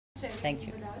sharing Thank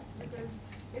you. with us, because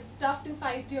it's tough to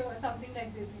fight something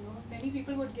like this. Many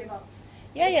people would give up.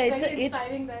 Yeah, it's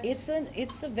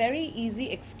a very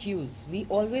easy excuse. We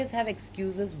always have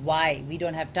excuses why we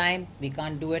don't have time, we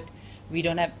can't do it, we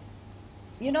don't have,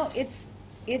 it's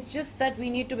just that we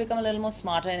need to become a little more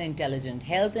smarter and intelligent.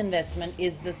 Health investment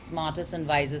is the smartest and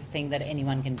wisest thing that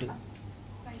anyone can do.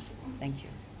 Thank you. Thank you.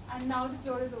 And now the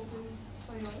floor is open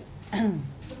for yours.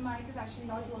 The mic is actually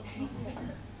not working.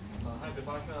 Hi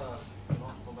Bipasha,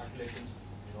 congratulations,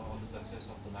 on the success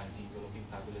of the magazine. You're looking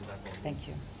fabulous as always. Thank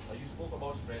you. You spoke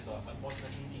about stress.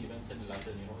 Unfortunately, the events in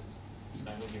London, it's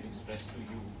kind of giving stress to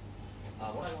you.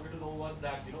 What I wanted to know was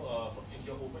that, in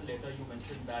your open letter, you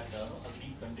mentioned that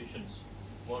agreed conditions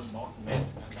were not met,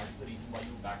 and that's the reason why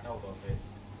you backed out of it.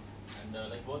 And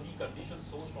were the conditions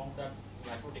so strong that you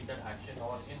had to take that action,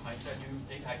 or in hindsight, do you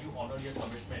think had you honored your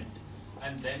commitment,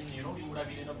 and then you would have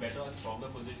been in a better and stronger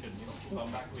position, to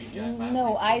come back to India? And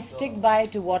No, I stick by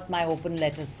to what my open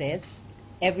letter says.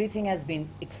 Everything has been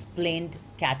explained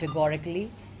categorically.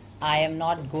 I am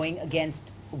not going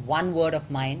against one word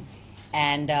of mine.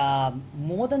 And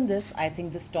more than this, I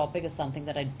think this topic is something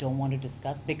that I don't want to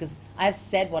discuss, because I've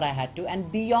said what I had to.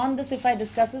 And beyond this, if I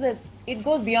discuss it, it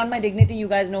goes beyond my dignity. You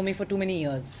guys know me for too many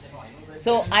years.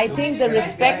 So I think the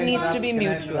respect needs to be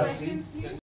mutual.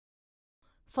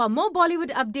 For more Bollywood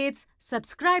updates,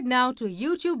 subscribe now to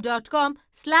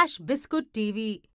youtube.com/biscuittv.